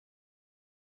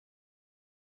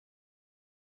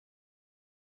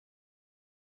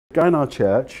Guy in our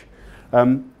church,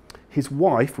 his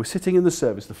wife was sitting in the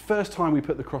service the first time we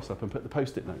put the cross up and put the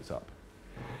post-it notes up.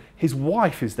 His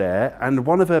wife is there, and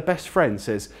one of her best friends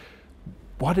says,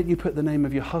 "Why don't you put the name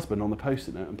of your husband on the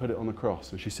post-it note and put it on the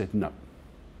cross?" And she said, "No."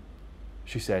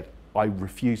 She said, "I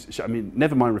refuse." I mean,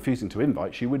 never mind refusing to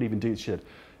invite, she wouldn't even do it. She said,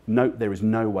 "No, there is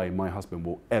no way my husband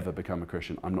will ever become a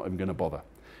Christian. I'm not even going to bother."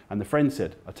 And the friend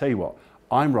said, "I tell you what,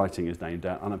 I'm writing his name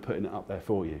down and I'm putting it up there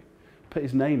for you." Put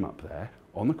his name up there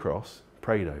on the cross,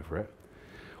 prayed over it.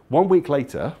 1 week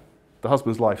later, the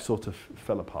husband's life sort of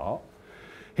fell apart.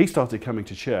 He started coming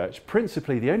to church.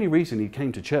 Principally, the only reason he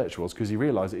came to church was because he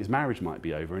realised that his marriage might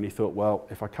be over, and he thought, well,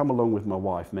 if I come along with my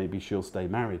wife, maybe she'll stay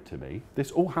married to me.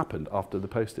 This all happened after the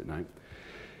post-it note.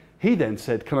 He then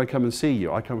said, "Can I come and see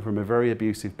you? I come from a very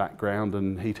abusive background,"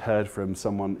 and he'd heard from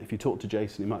someone, if you talk to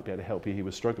Jason, he might be able to help you. He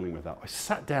was struggling with that. I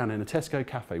sat down in a Tesco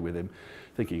cafe with him,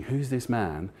 thinking, who's this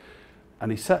man?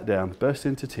 And he sat down, burst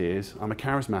into tears. I'm a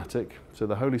charismatic, so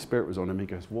the Holy Spirit was on him. He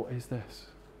goes, "What is this?"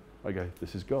 I go,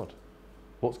 "This is God."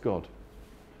 "What's God?"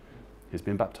 "He's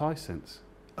been baptised since."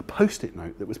 A post-it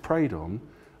note that was prayed on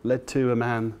led to a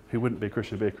man who wouldn't be a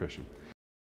Christian to be a Christian.